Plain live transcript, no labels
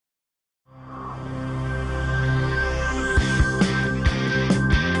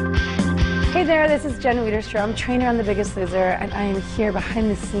Hey there, this is Jen Widerstrom, trainer on The Biggest Loser, and I am here behind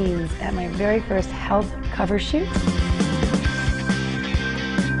the scenes at my very first health cover shoot.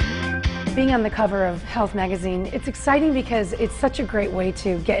 Being on the cover of Health magazine, it's exciting because it's such a great way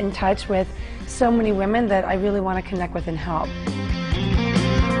to get in touch with so many women that I really want to connect with and help.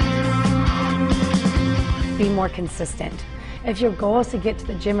 Be more consistent. If your goal is to get to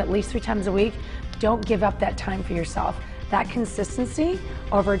the gym at least 3 times a week, don't give up that time for yourself. That consistency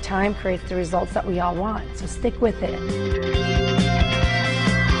over time creates the results that we all want, so stick with it.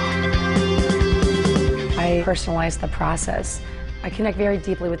 I personalize the process. I connect very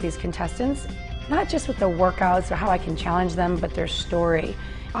deeply with these contestants, not just with the workouts or how I can challenge them, but their story.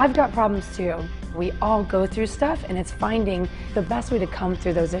 I've got problems too. We all go through stuff, and it's finding the best way to come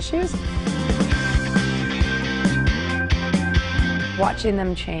through those issues. Watching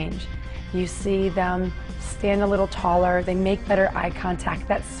them change. You see them stand a little taller, they make better eye contact,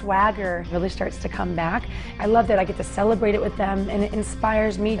 that swagger really starts to come back. I love that I get to celebrate it with them, and it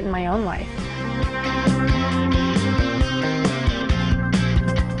inspires me in my own life.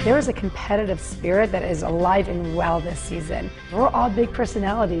 There is a competitive spirit that is alive and well this season. We're all big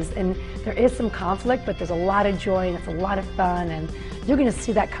personalities, and there is some conflict, but there's a lot of joy and it's a lot of fun, and you're going to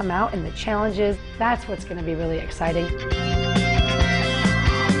see that come out in the challenges. That's what's going to be really exciting.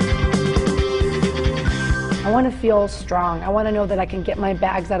 I want to feel strong. I want to know that I can get my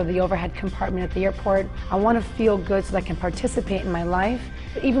bags out of the overhead compartment at the airport. I want to feel good so that I can participate in my life.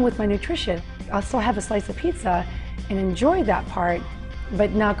 But even with my nutrition, I'll still have a slice of pizza and enjoy that part,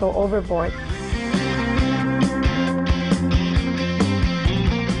 but not go overboard.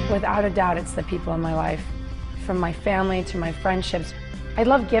 Without a doubt, it's the people in my life. From my family to my friendships. I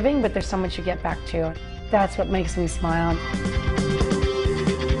love giving, but there's so much you get back too. That's what makes me smile.